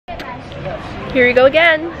Here we go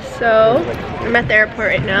again. So I'm at the airport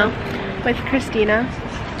right now with Christina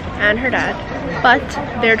and her dad, but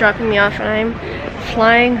they're dropping me off and I'm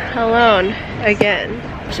flying alone again.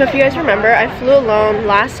 So if you guys remember, I flew alone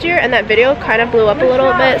last year and that video kind of blew up a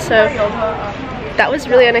little bit, so that was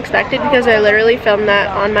really unexpected because I literally filmed that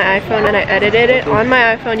on my iPhone and I edited it on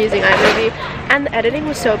my iPhone using iMovie, and the editing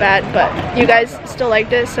was so bad, but you guys still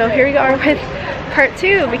liked it. So here we are with part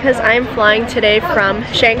 2 because I'm flying today from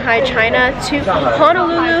Shanghai, China to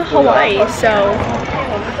Honolulu, Hawaii. So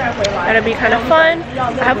that'll be kind of fun.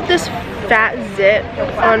 I have this fat zit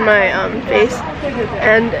on my face,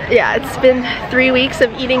 and yeah, it's been 3 weeks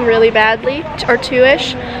of eating really badly, or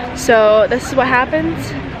 2-ish, so this is what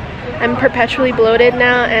happens. I'm perpetually bloated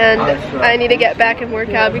now and I need to get back and work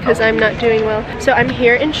out because I'm not doing well. So I'm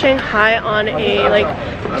here in Shanghai on a like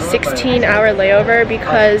 16-hour layover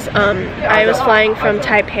because I was flying from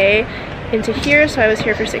Taipei into here, so I was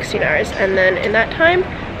here for 16 hours, and then in that time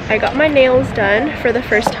I got my nails done for the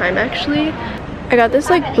first time actually. I got this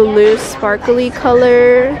like blue sparkly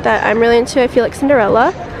color that I'm really into. I feel like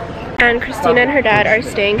Cinderella. And Christina and her dad are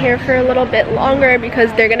staying here for a little bit longer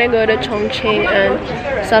because they're gonna go to Chongqing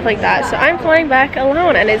and stuff like that. So I'm flying back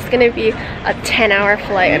alone and it's gonna be a 10-hour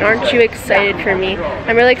flight, and aren't you excited for me?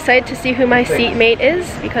 I'm really excited to see who my seatmate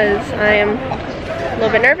is because I am a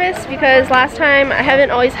little bit nervous because last time I haven't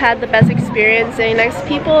always had the best experience sitting next to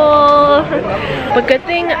people. But good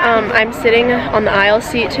thing I'm sitting on the aisle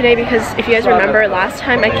seat today because if you guys remember last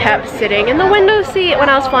time I kept sitting in the window seat when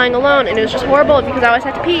I was flying alone and it was just horrible because I always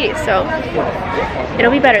had to pee. So it'll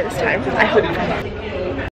be better this time, I hope.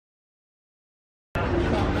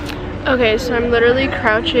 Okay, so I'm literally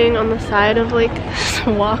crouching on the side of like this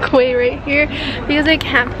walkway right here because I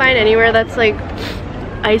can't find anywhere that's like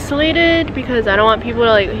isolated because I don't want people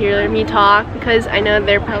to like hear me talk because I know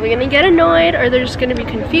they're probably gonna get annoyed or they're just gonna be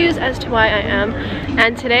confused as to why I am.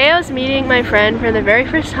 And today I was meeting my friend for the very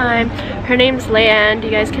first time. Her name's Leanne.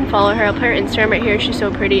 You guys can follow her. I'll put her Instagram right here. She's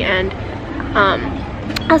so pretty. And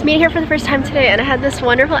I was meeting her for the first time today and I had this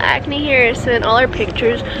wonderful acne here, so in all her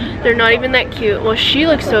pictures they're not even that cute. Well, she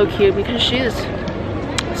looks so cute because she's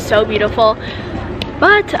so beautiful,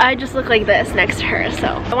 but I just look like this next to her. So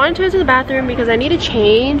I wanted to go to the bathroom because I need to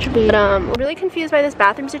change, but I'm really confused by this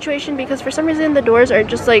bathroom situation because for some reason the doors are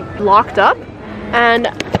just like locked up, and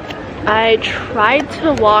I tried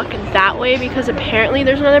to walk that way because apparently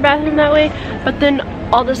there's another bathroom that way, but then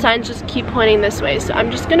all the signs just keep pointing this way. So I'm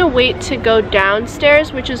just gonna wait to go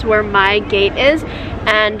downstairs, which is where my gate is,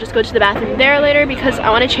 and just go to the bathroom there later because I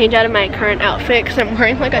want to change out of my current outfit because I'm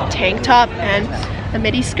wearing like a tank top and a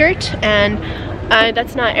midi skirt, and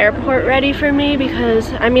that's not airport ready for me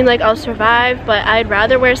because I mean like I'll survive, but I'd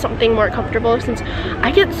rather wear something more comfortable since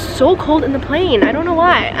I get so cold in the plane. I don't know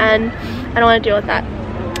why, and I don't want to deal with that.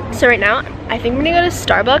 So right now I think I'm gonna go to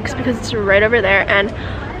Starbucks because it's right over there, and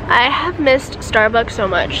I have missed Starbucks so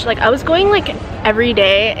much. Like I was going like every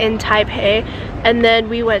day in Taipei, and then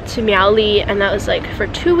we went to Miaoli and that was like for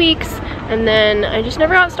 2 weeks, and then I just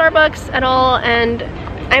never got Starbucks at all and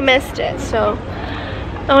I missed it. So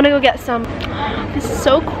I want to go get some. This is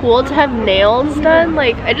so cool to have nails done.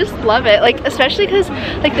 Like I just love it, like especially because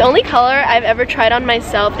like the only color I've ever tried on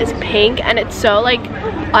myself is pink, and it's so like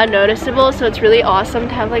unnoticeable, so it's really awesome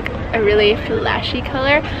to have like a really flashy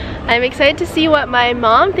color. I'm excited to see what my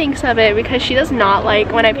mom thinks of it because she does not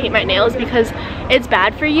like when I paint my nails because it's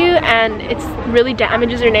bad for you and it's really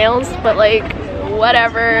damages your nails, but like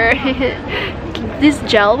whatever. This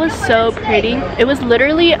gel was so pretty. It was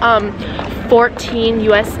literally 14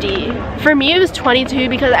 USD. For me it was 22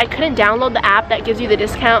 because I couldn't download the app that gives you the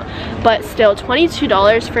discount, but still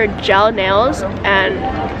 $22 for gel nails, and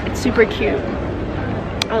it's super cute.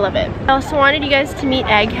 I love it. I also wanted you guys to meet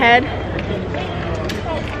Egghead.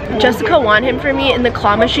 Jessica won him for me in the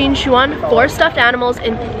claw machine. She won 4 stuffed animals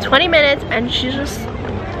in 20 minutes and she's just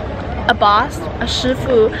a boss, a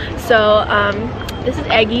shifu. So this is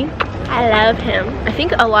Eggy. I love him. I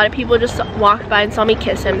think a lot of people just walked by and saw me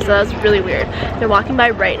kiss him, so that was really weird. They're walking by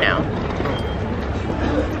right now.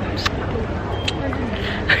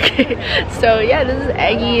 Okay, so yeah, this is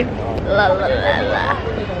Eggy. La la la la.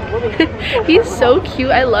 He's so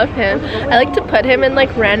cute. I love him. I like to put him in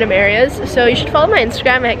like random areas, so you should follow my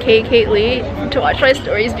Instagram at KKately to watch my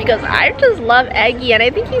stories because I just love Eggy and I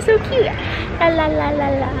think he's so cute. La la la la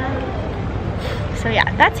la. So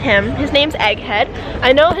yeah, that's him. His name's Egghead.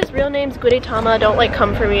 I know his real name's Gudetama. Don't like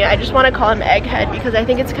come for me. I just want to call him Egghead because I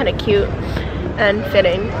think it's kind of cute and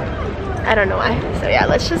fitting. I don't know why. So yeah,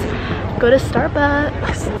 let's just go to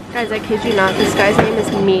Starbucks. Guys, I kid you not, this guy's name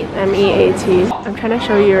is Meat, M-E-A-T. I'm trying to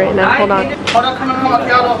show you right now. Hold on.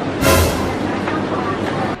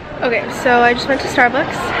 Okay, so I just went to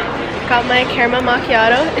Starbucks, got my caramel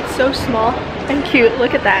macchiato. It's so small and cute.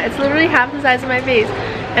 Look at that. It's literally half the size of my face.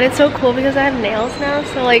 And it's so cool because I have nails now,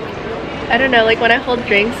 so like, I don't know, like when I hold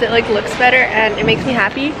drinks, it like looks better and it makes me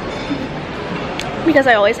happy. Because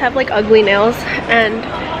I always have like ugly nails and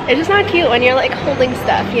it's just not cute when you're like holding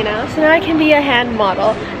stuff, you know? So now I can be a hand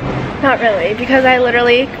model. Not really, because I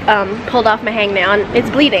literally pulled off my hangnail and it's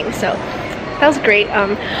bleeding, so that was great.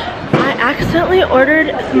 I accidentally ordered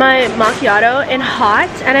my macchiato in hot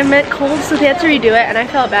and I meant cold, so they had to redo it and I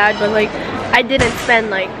felt bad, but like I didn't spend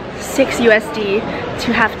like $6 USD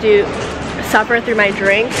to have to suffer through my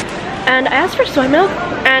drink. And I asked for soy milk,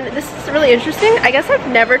 and this is really interesting. I guess I've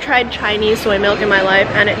never tried Chinese soy milk in my life,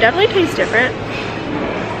 and it definitely tastes different.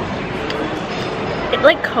 It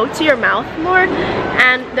like coats your mouth more,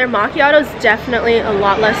 and their macchiato is definitely a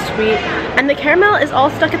lot less sweet. And the caramel is all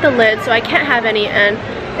stuck at the lid, so I can't have any, and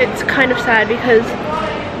it's kind of sad because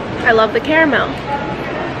I love the caramel.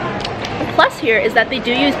 The plus here is that they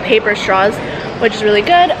do use paper straws, which is really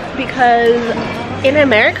good because in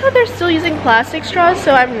America, they're still using plastic straws,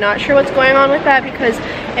 so I'm not sure what's going on with that because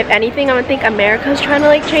if anything, I would think America's trying to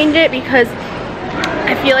like change it because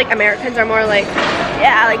I feel like Americans are more like,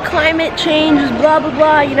 yeah, like climate change, blah, blah,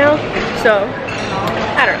 blah, you know? So,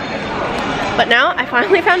 I don't know. But now I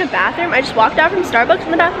finally found a bathroom. I just walked out from Starbucks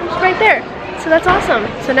and the bathroom's right there. So that's awesome.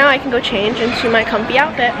 So now I can go change into my comfy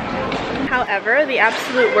outfit. However, the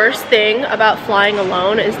absolute worst thing about flying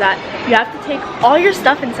alone is that you have to take all your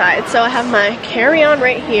stuff inside. So I have my carry-on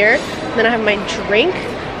right here, then I have my drink,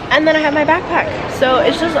 and then I have my backpack. So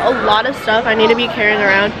it's just a lot of stuff I need to be carrying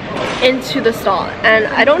around into the stall. And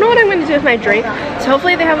I don't know what I'm going to do with my drink. So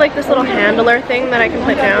hopefully they have like this little handler thing that I can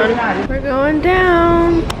put down. We're going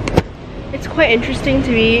down. It's quite interesting to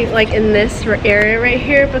be like in this area right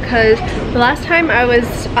here because the last time I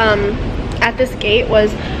was at this gate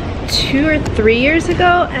was 2 or 3 years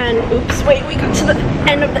ago, and oops, wait, we got to the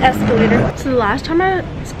end of the escalator. So the last time I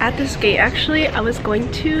was at this gate, actually, I was going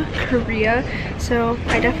to Korea, so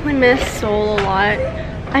I definitely miss Seoul a lot.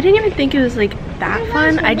 I didn't even think it was like that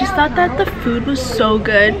fun. I just thought that the food was so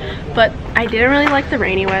good, but I didn't really like the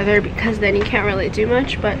rainy weather because then you can't really do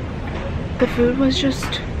much, but the food was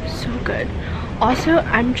just so good. Also,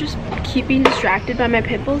 I'm just keep being distracted by my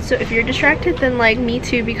pimples, so if you're distracted, then like me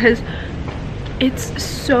too, because it's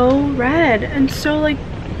so red and so like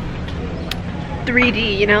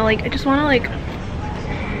 3D, you know, like I just want to like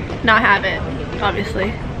not have it,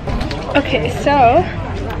 obviously. Okay, so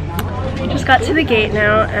we just got to the gate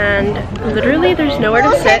now and literally there's nowhere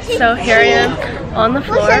to sit, so here I am on the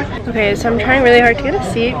floor. Okay, so I'm trying really hard to get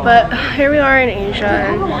a seat, but here we are in Asia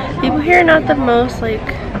and people here are not the most like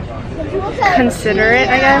considerate,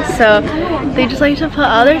 I guess, so they just like to put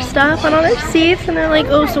all their stuff on all their seats and they're like,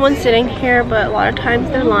 oh, someone's sitting here, but a lot of times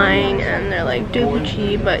they're lying and they're like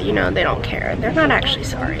Gucci, but you know, they don't care. They're not actually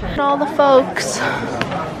sorry. All the folks.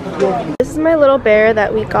 This is my little bear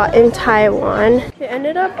that we got in Taiwan. It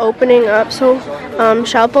ended up opening up, so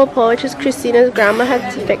Xiaopopo, which is Christina's grandma,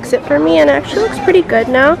 had to fix it for me and it actually looks pretty good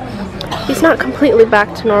now. He's not completely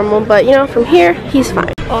back to normal, but you know, from here, he's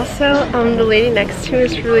fine. Also, the lady next to me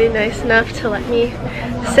is really nice enough to let me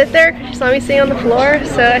sit there because she saw me sitting on the floor,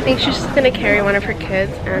 so I think she's just gonna carry one of her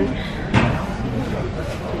kids and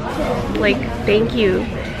like, thank you.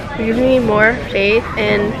 You're giving me more faith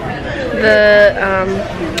in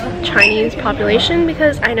the Chinese population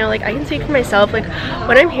because I know, like, I can speak for myself, like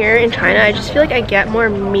when I'm here in China, I just feel like I get more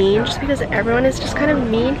mean just because everyone is just kind of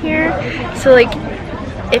mean here. So like,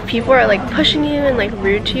 if people are like pushing you and like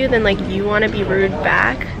rude to you, then like you want to be rude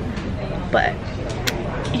back, but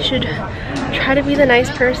you should try to be the nice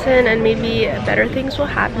person and maybe better things will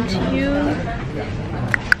happen to you.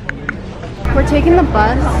 We're taking the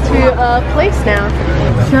bus to a place now.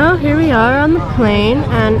 So here we are on the plane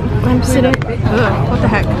and I'm sitting, what the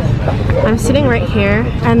heck? I'm sitting right here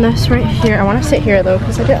and this right here, I want to sit here though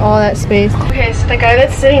because I get all that space. Okay, so the guy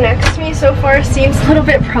that's sitting next to me so far seems a little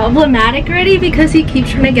bit problematic already because he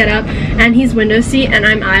keeps trying to get up and he's window seat and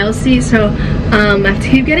I'm aisle seat, so I have to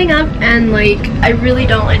keep getting up and like I really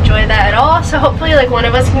don't enjoy that at all. So hopefully like one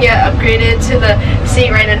of us can get upgraded to the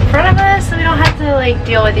seat right in front of us so we don't have to like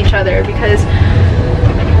deal with each other because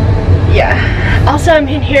yeah. Also, I'm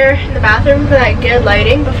in here in the bathroom for that good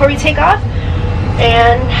lighting before we take off.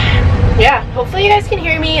 And yeah, hopefully you guys can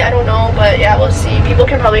hear me. I don't know, but yeah, we'll see. People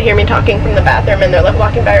can probably hear me talking from the bathroom and they're like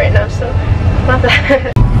walking by right now, so not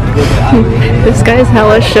that. This guy's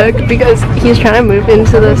hella shook because he's trying to move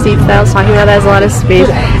into the seats that I was talking about that has a lot of space,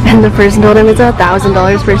 and the person told him it's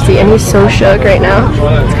 $1,000 per seat and he's so shook right now.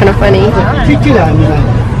 It's kind of funny.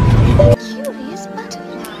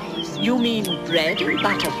 You mean bread?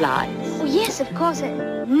 butterfly? Oh, yes, of course. Whoa,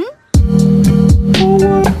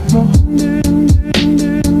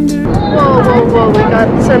 whoa, whoa, we got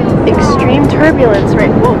some extreme turbulence, right?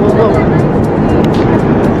 Whoa, whoa, whoa.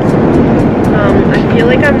 I feel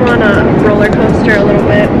like I'm on a roller coaster a little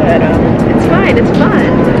bit, but it's fine, it's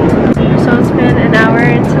fun. So it's been an hour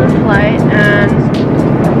into the flight and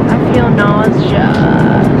I feel nausea.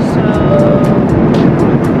 So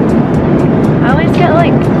I always get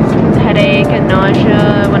like headache and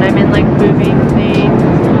nausea when I'm in like moving things,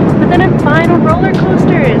 but then I'm fine on roller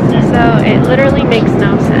coasters, so it literally makes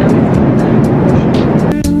no sense.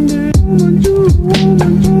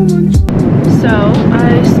 So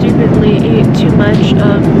I stupidly ate too much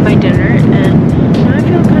of my dinner and now I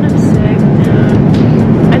feel kind of sick.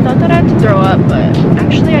 I thought that I had to throw up, but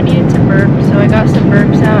actually I needed to burp, so I got some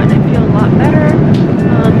burps out and I feel a lot better.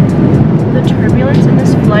 The turbulence in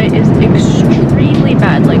this flight is extremely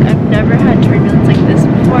bad. Like, I've never had turbulence like this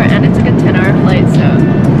before, and it's like a 10-hour flight, so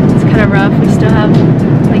it's kind of rough. We still have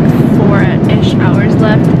like 4-ish hours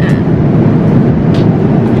left, and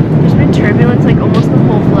there's been turbulence like almost the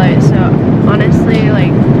whole flight, so honestly,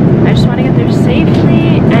 like, I just want to get there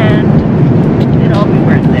safely and it'll all be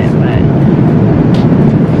worth it. But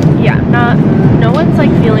yeah, no one's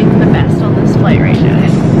like feeling the best on this flight right now.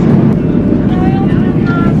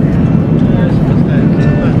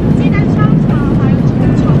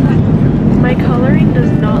 My coloring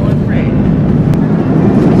does not look right.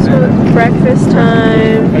 So it's breakfast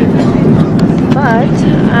time, but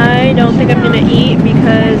I don't think I'm gonna eat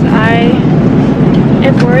because I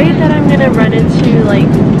am worried that I'm gonna run into like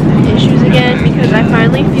issues again, because I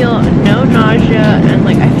finally feel no nausea and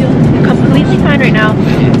like I feel completely fine right now.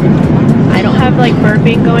 I don't have like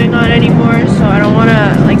burping going on anymore, so I don't want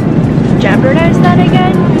to like jeopardize that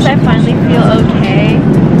again, because I finally feel okay.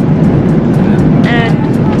 And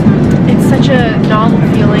it's such a novel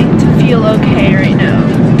feeling to feel okay right now.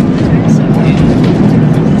 So.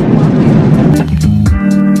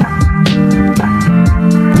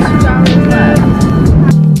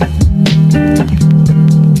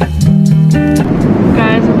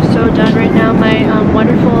 Guys, I'm so done right now. My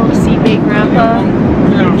wonderful seatmate grandpa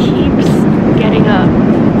keeps getting up.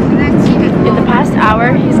 In the past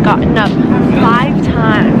hour, he's gotten up 5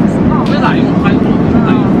 times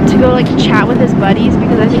to go like chat with his buddies,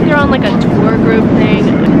 because I think they're on like a tour group thing.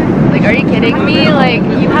 Like, are you kidding me? Like,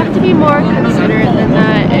 you have to be more considerate than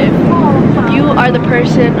that. If you are the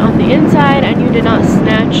person on the inside and you did not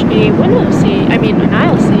snatch a window seat, I mean an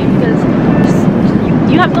aisle seat, because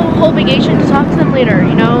you have the whole vacation to talk to them later,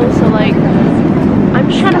 you know? So like, I'm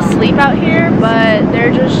just trying to sleep out here, but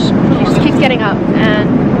he just keeps getting up, and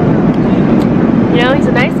you know, he's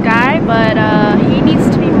a nice guy, but he needs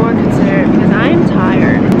to be more considerate because I'm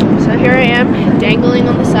tired. So here I am dangling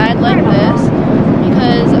on the side like this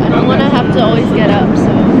because I don't want to have to always get up.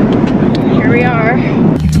 So here we are.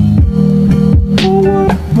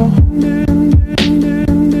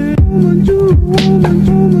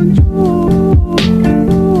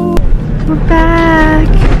 We're back.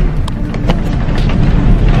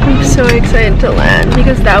 I'm so excited to land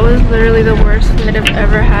because that was literally the worst flight I've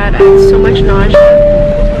ever had. I had so much nausea.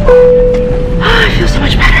 I feel so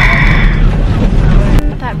much better.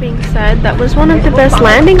 That being said, that was one of the best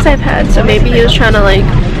landings I've had, so maybe he was trying to like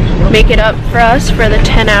make it up for us for the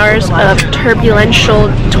 10 hours of turbulential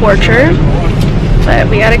torture. But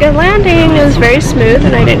we got a good landing. It was very smooth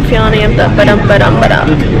and I didn't feel any of the ba-dum.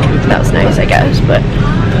 That was nice, I guess, but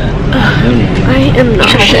I am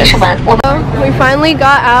nauseous. We finally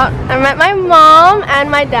got out. I met my mom and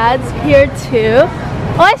my dad's here too.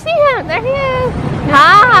 Oh, I see him. There he is.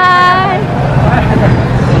 Hi.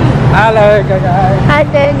 Hello, guys. Hi,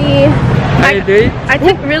 Danny. How you doing? I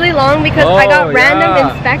took really long because I got random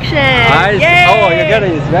inspection. Yay. Oh, you got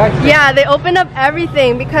an inspection? Yeah, they opened up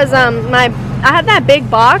everything because I had that big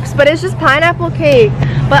box, but it's just pineapple cake.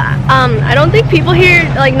 But I don't think people here,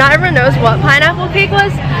 like, not everyone knows what pineapple cake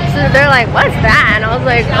was. So they're like, what's that? And I was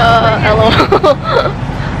like, LOL.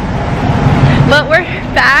 But we're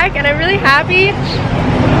back and I'm really happy.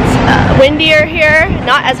 It's windier here,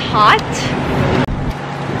 not as hot.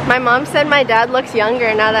 My mom said my dad looks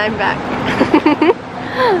younger now that I'm back.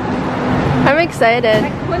 I'm excited.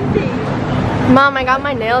 Mom, I got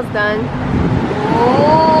my nails done.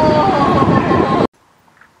 Oh.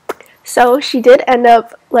 So she did end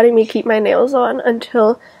up letting me keep my nails on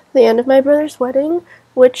until the end of my brother's wedding,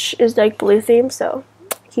 which is like blue themed, so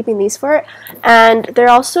keeping these for it. And they're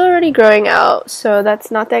also already growing out, so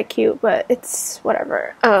that's not that cute, but it's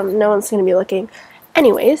whatever. No one's gonna be looking.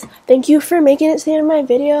 Anyways, thank you for making it to the end of my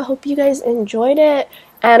video. Hope you guys enjoyed it,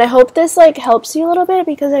 And I hope this like helps you a little bit,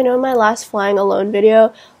 because I know in my last flying alone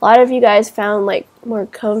video, a lot of you guys found like more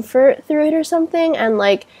comfort through it or something, and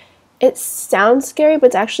like it sounds scary, but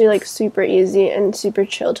it's actually like super easy and super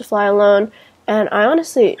chill to fly alone. And I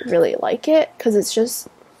honestly really like it because it's just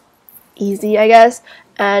easy, I guess,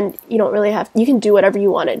 and you don't really have, you can do whatever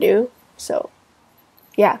you want to do. So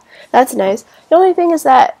yeah, that's nice. The only thing is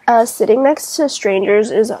that sitting next to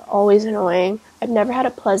strangers is always annoying. I've never had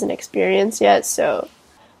a pleasant experience yet, so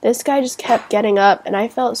this guy just kept getting up, and I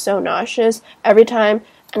felt so nauseous every time,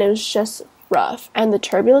 and it was just rough, and the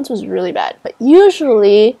turbulence was really bad. But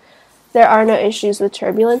usually there are no issues with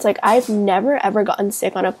turbulence. Like, I've never ever gotten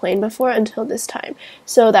sick on a plane before until this time,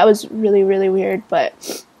 so that was really, really weird.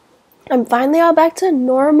 But I'm finally all back to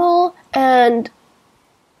normal, and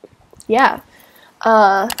yeah.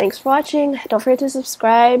 Thanks for watching. Don't forget to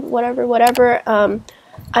subscribe, whatever.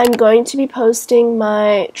 I'm going to be posting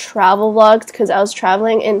my travel vlogs because I was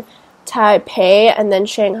traveling in Taipei and then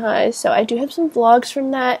Shanghai, so I do have some vlogs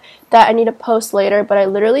from that I need to post later, but I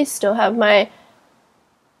literally still have my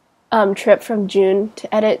trip from June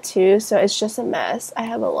to edit too, so it's just a mess. I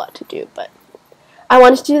have a lot to do, but I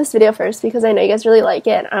wanted to do this video first because I know you guys really like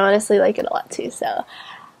it, and I honestly like it a lot too. So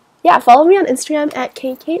yeah, follow me on Instagram at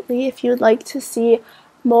KKately if you would like to see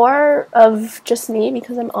more of just me,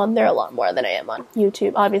 because I'm on there a lot more than I am on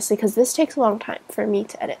YouTube, obviously, because this takes a long time for me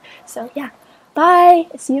to edit. So yeah, bye!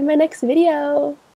 See you in my next video!